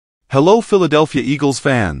Hello Philadelphia Eagles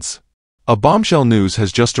fans! A bombshell news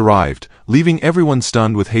has just arrived, leaving everyone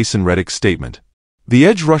stunned with Haason Reddick's statement. The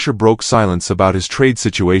edge rusher broke silence about his trade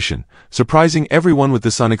situation, surprising everyone with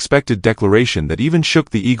this unexpected declaration that even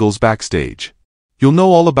shook the Eagles backstage. You'll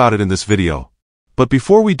know all about it in this video. But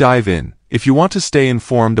before we dive in, if you want to stay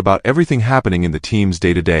informed about everything happening in the team's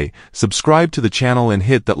day-to-day, subscribe to the channel and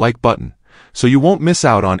hit that like button, so you won't miss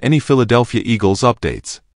out on any Philadelphia Eagles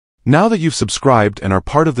updates. Now that you've subscribed and are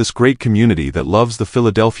part of this great community that loves the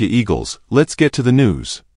Philadelphia Eagles, let's get to the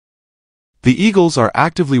news. The Eagles are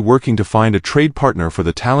actively working to find a trade partner for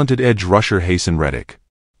the talented edge rusher Haason Reddick.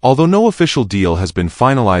 Although no official deal has been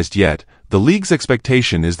finalized yet, the league's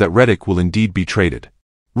expectation is that Reddick will indeed be traded.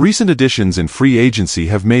 Recent additions in free agency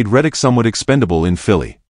have made Reddick somewhat expendable in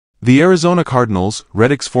Philly. The Arizona Cardinals,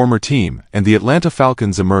 Reddick's former team, and the Atlanta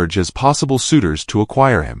Falcons emerge as possible suitors to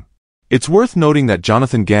acquire him. It's worth noting that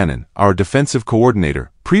Jonathan Gannon, our defensive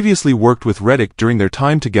coordinator, previously worked with Reddick during their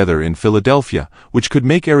time together in Philadelphia, which could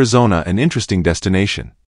make Arizona an interesting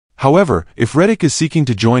destination. However, if Reddick is seeking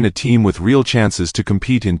to join a team with real chances to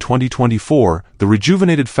compete in 2024, the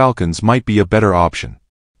rejuvenated Falcons might be a better option.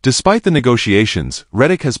 Despite the negotiations,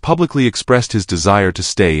 Reddick has publicly expressed his desire to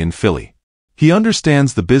stay in Philly. He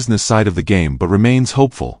understands the business side of the game but remains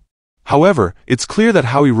hopeful. However, it's clear that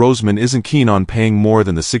Howie Roseman isn't keen on paying more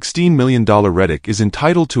than the $16 million Reddick is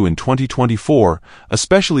entitled to in 2024,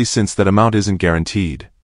 especially since that amount isn't guaranteed.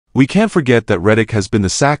 We can't forget that Reddick has been the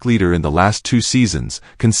sack leader in the last 2 seasons,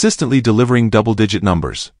 consistently delivering double-digit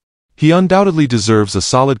numbers. He undoubtedly deserves a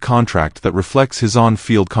solid contract that reflects his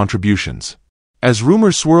on-field contributions. As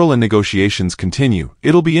rumors swirl and negotiations continue,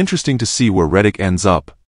 it'll be interesting to see where Reddick ends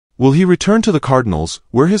up. Will he return to the Cardinals,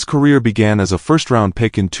 where his career began as a first-round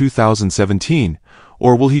pick in 2017,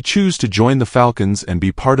 or will he choose to join the Falcons and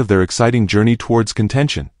be part of their exciting journey towards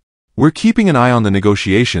contention? We're keeping an eye on the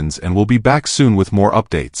negotiations and we'll be back soon with more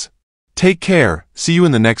updates. Take care, see you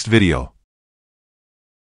in the next video.